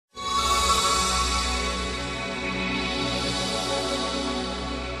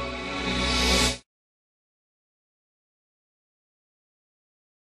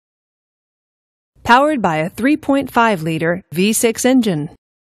powered by a 3.5-liter V6 engine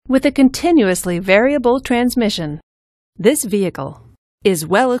with a continuously variable transmission. This vehicle is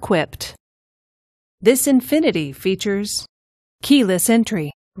well equipped. This Infiniti features keyless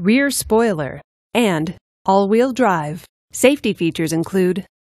entry, rear spoiler, and all-wheel drive. Safety features include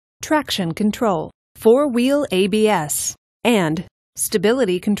traction control, 4-wheel ABS, and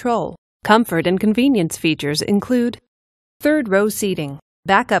stability control. Comfort and convenience features include third-row seating,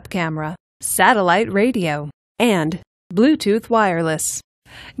 backup camera, satellite radio, and Bluetooth wireless.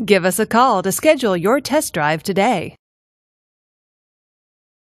 Give us a call to schedule your test drive today.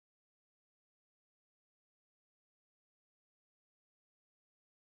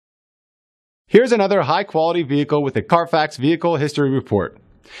 Here's another high-quality vehicle with a Carfax Vehicle History Report.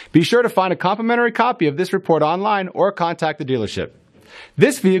 Be sure to find a complimentary copy of this report online or contact the dealership.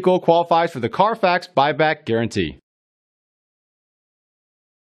 This vehicle qualifies for the Carfax Buyback Guarantee.